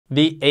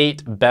The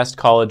 8 best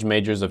college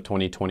majors of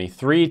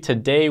 2023.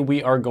 Today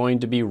we are going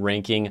to be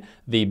ranking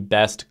the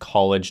best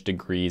college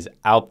degrees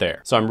out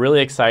there. So I'm really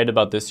excited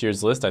about this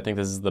year's list. I think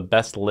this is the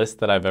best list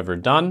that I've ever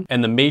done.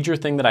 And the major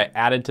thing that I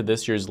added to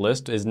this year's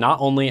list is not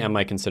only am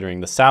I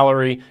considering the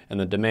salary and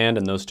the demand,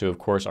 and those two of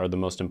course are the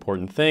most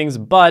important things,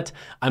 but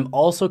I'm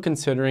also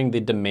considering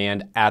the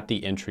demand at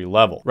the entry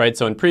level, right?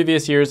 So in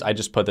previous years, I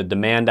just put the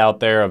demand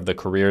out there of the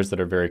careers that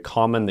are very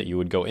common that you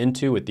would go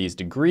into with these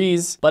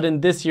degrees. But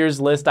in this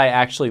year's list, I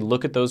actually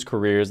look at those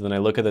careers and then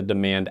I look at the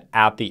demand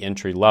at the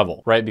entry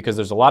level, right? Because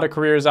there's a lot of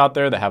careers out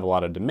there that have a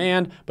lot of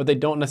demand, but they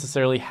don't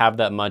necessarily have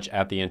that much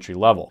at the entry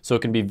level. So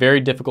it can be very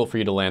difficult for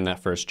you to land that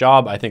first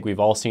job. I think we've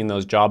all seen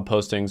those job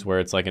postings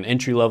where it's like an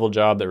entry level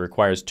job that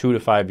requires 2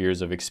 to 5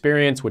 years of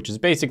experience, which is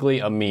basically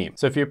a meme.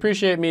 So if you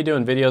appreciate me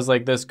doing videos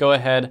like this, go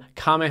ahead,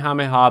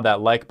 Kamehameha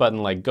that like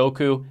button like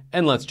Goku,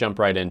 and let's jump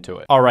right into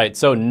it. All right,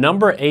 so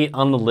number 8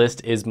 on the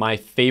list is my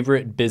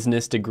favorite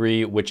business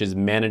degree, which is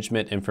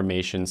Management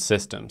Information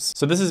Systems.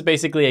 So this is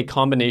basically a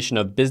combination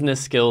of business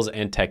skills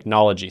and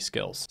technology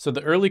skills. So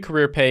the early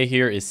career pay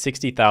here is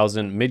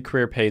 $60,000,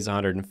 mid-career pay is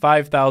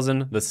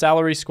 $105,000, the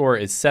salary score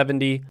is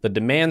 70, the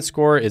demand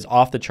score is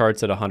off the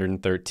charts at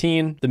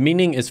 113, the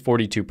meaning is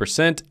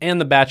 42%,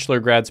 and the bachelor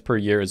grads per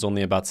year is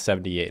only about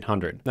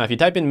 7,800. Now, if you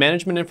type in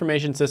Management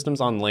Information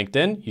Systems on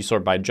LinkedIn, you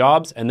sort by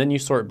jobs, and then you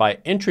sort by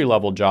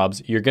entry-level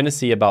jobs, you're gonna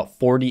see about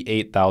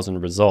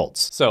 48,000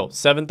 results. So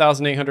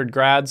 7,800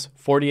 grads,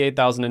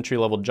 48,000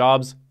 entry-level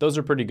jobs, those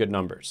are pretty good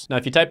numbers. Now,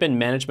 if you type in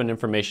Management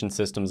Information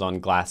Systems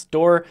on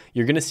Glassdoor,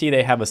 you're gonna see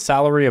they have a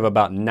salary of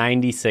about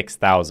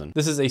 96,000.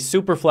 This is a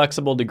super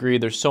flexible degree.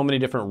 There's so many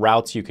different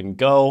routes you can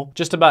go.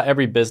 Just about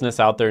every business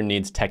out there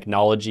needs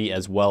technology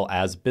as well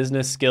as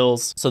business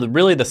skills. So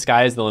really the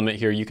sky is the limit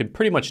here. You could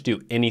pretty much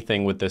do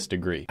anything with this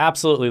degree.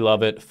 Absolutely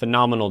love it.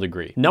 Phenomenal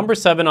degree. Number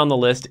 7 on the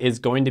list is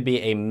going to be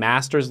a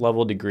master's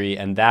level degree,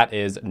 and that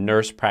is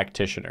nurse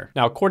practitioner.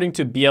 Now, according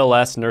to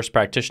BLS, nurse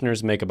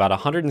practitioners make about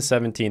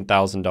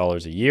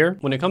 $117,000 a year.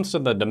 When it comes to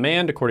the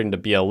demand, according to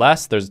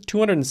BLS, there's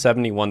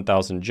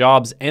 271,000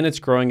 jobs, and it's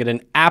growing at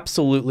an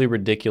absolutely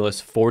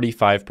ridiculous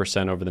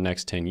 45% over the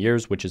next 10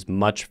 years, which is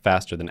much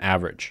faster than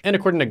average. And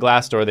according to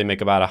Glassdoor, they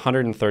make about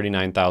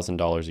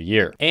 $139,000 a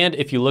year. And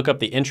if you look up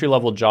the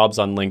entry-level jobs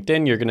on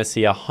LinkedIn, you're gonna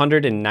see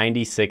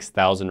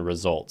 196,000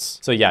 results.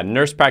 So yeah,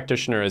 nurse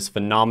practitioner is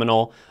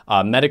phenomenal.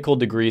 Medical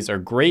degrees are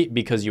great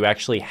because you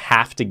actually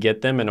have to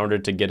get them in order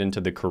to get into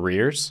the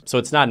careers. So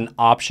it's not an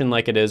option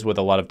like it is with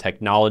a lot of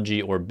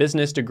technology or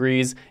business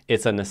degrees,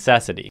 it's a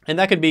necessity. And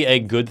that could be a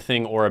good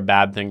thing or a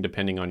bad thing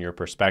depending on your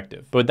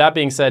perspective. But with that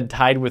being said,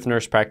 tied with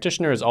nurse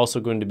practitioner is also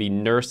going to be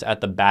nurse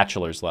at the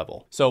bachelor's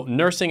level. So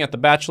nursing at the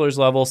bachelor's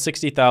level,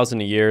 60,000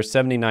 a year,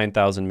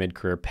 79,000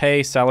 mid-career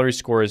pay, salary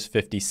score is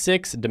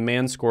 56,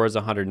 demand score is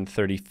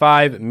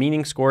 135,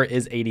 meaning score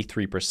is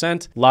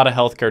 83%. A lot of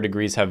healthcare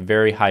degrees have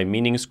very high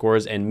meaning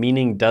scores, and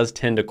meaning does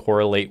tend to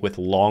correlate with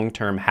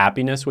long-term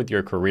happiness with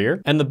your career.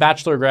 And the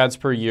bachelor grads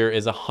per year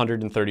is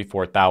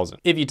 134,000.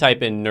 If you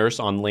type in nurse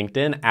on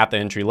LinkedIn at the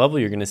entry level,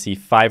 you're gonna see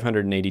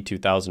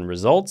 582,000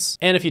 results.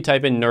 And if you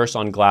type in nurse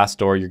on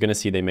Glassdoor, you're gonna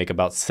see they make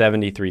about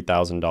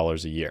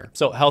 $73,000 a year.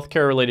 So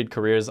healthcare related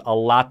careers, a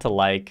lot to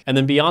like. And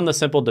then beyond the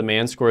simple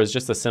demand score is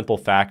just the simple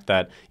fact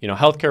that, you know,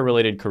 healthcare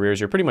related careers,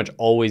 you're pretty much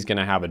always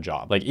gonna have a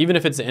job. Like even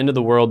if it's the end of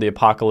the world, the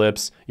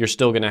apocalypse, you're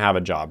still gonna have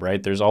a job,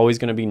 right? There's always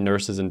gonna be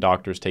nurses and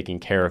doctors taking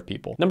care of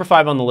people. Number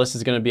 5 on the list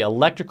is gonna be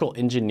electrical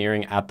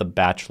engineering at the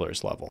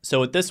bachelor's level. So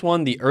with this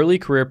one, the early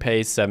career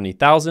pay is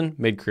 70,000,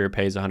 mid-career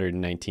pay is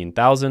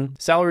 119,000,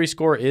 salary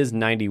score is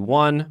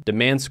 91,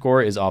 demand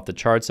score is off the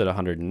charts at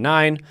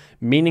 109,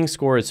 meaning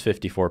score is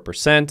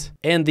 54%,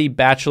 and the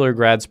bachelor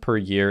grads per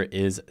year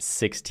is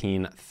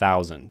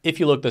 16,000. If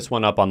you look this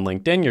one up on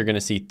LinkedIn, you're gonna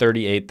see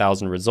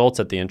 38,000 results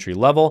at the entry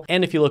level,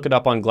 and if you look it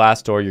up on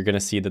Glassdoor, you're gonna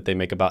see that they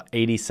make about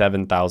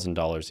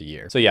 $87,000 a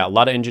year. So yeah, a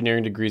lot of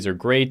engineering degrees are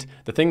great.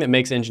 The thing that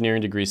makes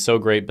engineering degrees so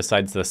great,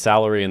 besides the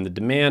salary and the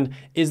demand,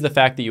 is the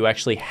fact that you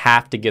actually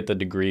have to get the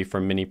degree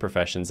from many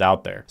professions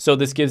out there. So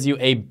this gives you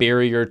a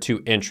barrier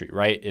to entry,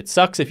 right? It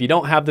sucks if you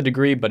don't have the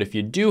degree, but if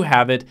you do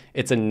have it,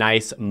 it's a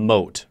nice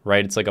moat,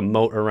 right? It's like a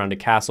moat around a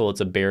castle.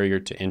 It's a barrier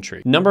to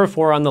entry. Number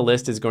 4 on the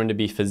list is going to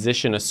be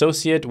physician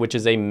associate, which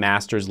is a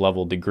master's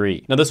level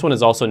degree. Now this one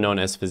is also known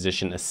as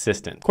physician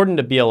assistant. According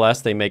to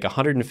BLS, they make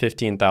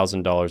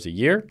 $115,000 a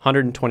year,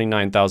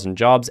 129,000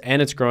 jobs,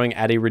 and it's growing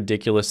at a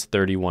ridiculous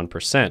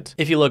 31%.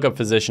 If you look up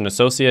physician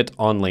associate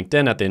on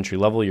LinkedIn at the entry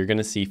level, you're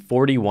gonna see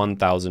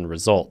 41,000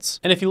 results.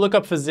 And if you look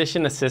up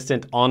physician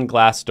assistant on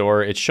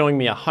Glassdoor, it's showing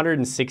me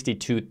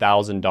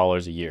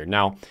 $162,000 a year.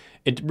 Now,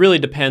 it really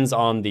depends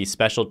on the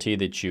specialty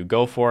that you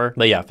go for.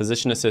 But yeah,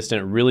 physician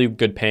assistant, really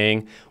good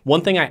paying.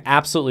 One thing I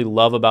absolutely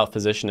love about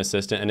physician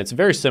assistant, and it's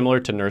very similar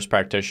to nurse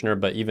practitioner,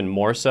 but even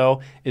more so,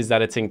 is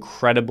that it's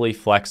incredibly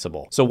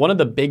flexible. So one of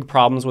the big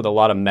problems with a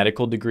lot of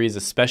medical degrees,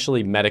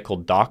 especially medical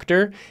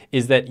doctor,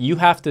 is that you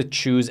have to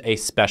choose a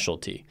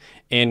specialty.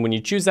 And when you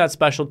choose that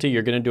specialty,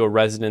 you're gonna do a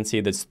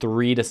residency that's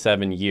 3 to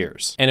 7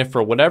 years. And if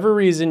for whatever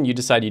reason you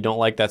decide you don't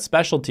like that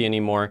specialty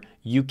anymore,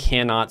 you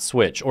cannot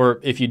switch. Or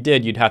if you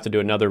did, you'd have to do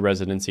another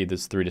residency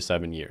that's 3 to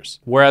 7 years.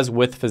 Whereas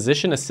with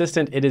physician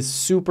assistant, it is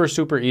super,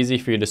 super easy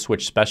for you to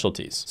switch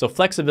specialties. So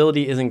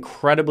flexibility is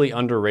incredibly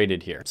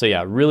underrated here. So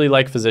yeah, really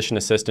like physician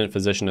assistant,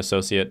 physician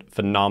associate,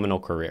 phenomenal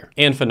career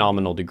and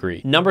phenomenal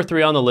degree. Number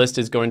 3 on the list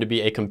is going to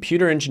be a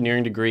computer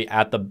engineering degree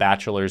at the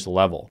bachelor's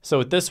level. So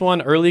with this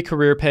one, early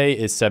career pay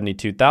is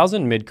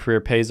 $72,000,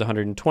 mid-career pay is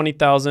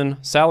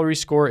 $120,000, salary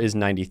score is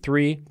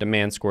 93,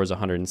 demand score is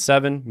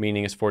 107,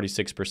 meaning is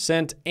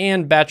 46%,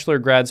 and bachelor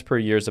grads per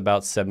year is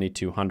about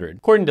 7,200.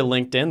 According to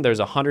LinkedIn, there's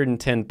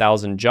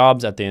 110,000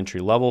 jobs at the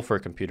entry level for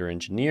computer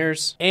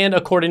engineers. And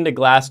according to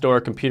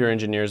Glassdoor, computer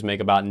engineers make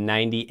about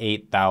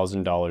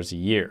 $98,000 a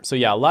year. So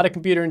yeah, a lot of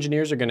computer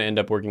engineers are gonna end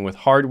up working with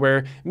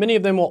hardware. Many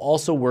of them will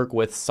also work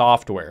with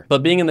software.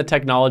 But being in the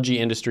technology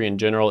industry in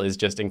general is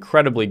just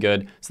incredibly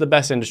good. It's the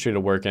best industry to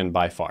work in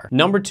by far.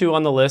 Number 2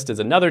 on the list is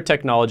another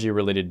technology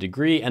related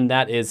degree, and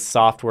that is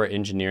software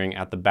engineering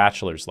at the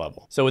bachelor's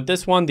level. So with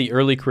this one, the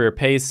early career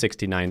pay is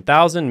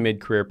 $69,000,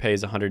 mid-career pay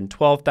is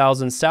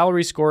 $112,000,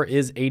 salary score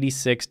is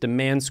 86,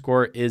 demand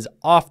score is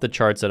off the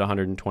charts at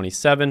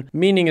 127,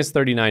 meaning is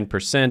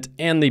 39%,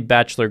 and the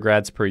bachelor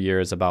grads per year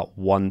is about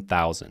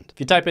 1,000. If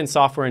you type in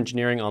software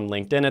engineering on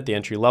LinkedIn at the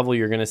entry level,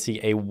 you're gonna see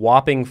a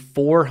whopping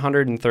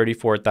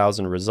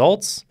 434,000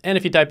 results. And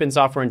if you type in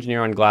software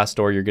engineer on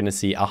Glassdoor, you're gonna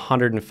see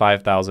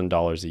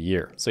 $105,000 a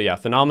year. So yeah,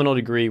 phenomenal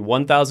degree,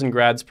 1,000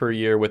 grads per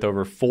year with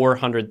over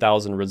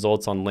 400,000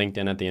 results on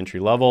LinkedIn at the entry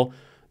level.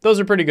 Those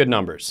are pretty good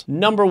numbers.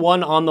 Number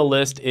 1 on the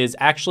list is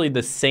actually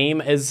the same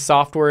as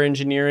software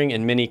engineering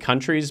in many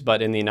countries,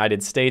 but in the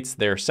United States,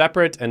 they're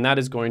separate, and that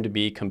is going to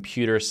be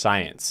computer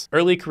science.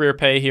 Early career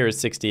pay here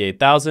is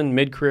 $68,000,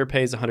 mid-career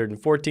pay is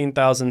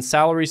 $114,000,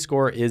 salary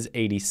score is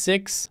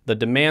 86, the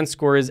demand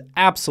score is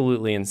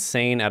absolutely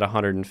insane at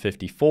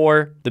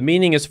 154, the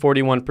meaning is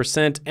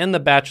 41%, and the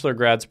bachelor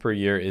grads per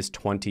year is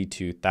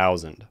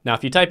 22,000. Now,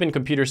 if you type in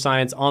computer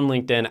science on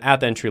LinkedIn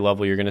at the entry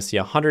level, you're gonna see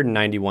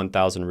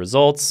 191,000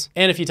 results,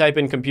 and if you type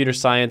in computer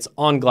science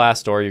on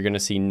Glassdoor, you're gonna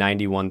see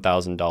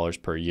 $91,000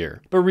 per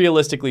year. But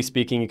realistically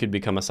speaking, you could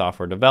become a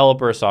software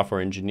developer, a software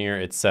engineer,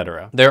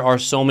 etc. There are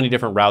so many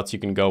different routes you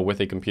can go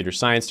with a computer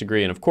science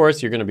degree, and of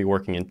course, you're gonna be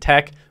working in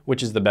tech,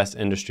 which is the best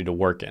industry to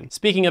work in.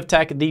 Speaking of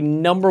tech, the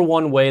number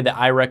 1 way that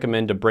I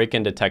recommend to break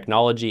into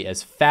technology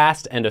as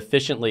fast and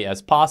efficiently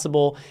as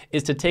possible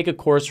is to take a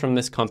course from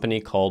this company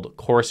called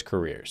Course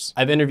Careers.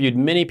 I've interviewed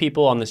many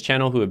people on this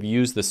channel who have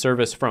used the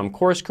service from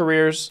Course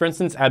Careers. For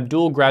instance,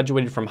 Abdul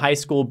graduated from high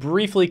school,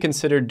 briefly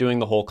considered doing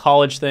the whole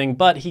college thing,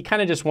 but he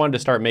kind of just wanted to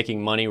start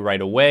making money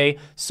right away.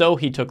 So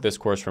he took this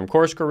course from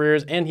Course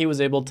Careers and he was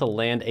able to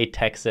land a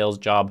tech sales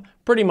job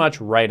pretty much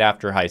right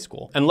after high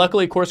school. And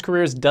luckily, Course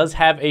Careers does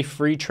have a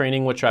free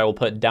training, which I will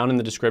put down in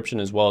the description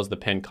as well as the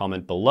pinned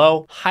comment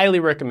below.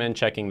 Highly recommend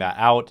checking that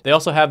out. They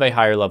also have a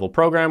higher level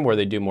program where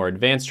they do more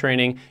advanced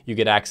training. You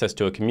get access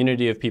to a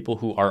community of people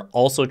who are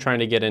also trying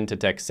to get into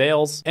tech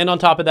sales. And on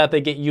top of that, they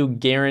get you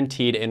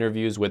guaranteed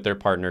interviews with their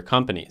partner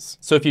companies.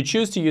 So if you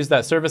choose to use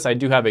that service, I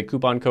do have a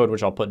coupon code,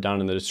 which I'll put down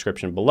in the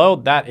description below.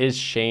 That is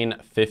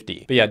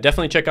Shane50. But yeah,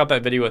 definitely check out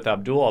that video with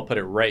Abdul. I'll put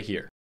it right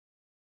here.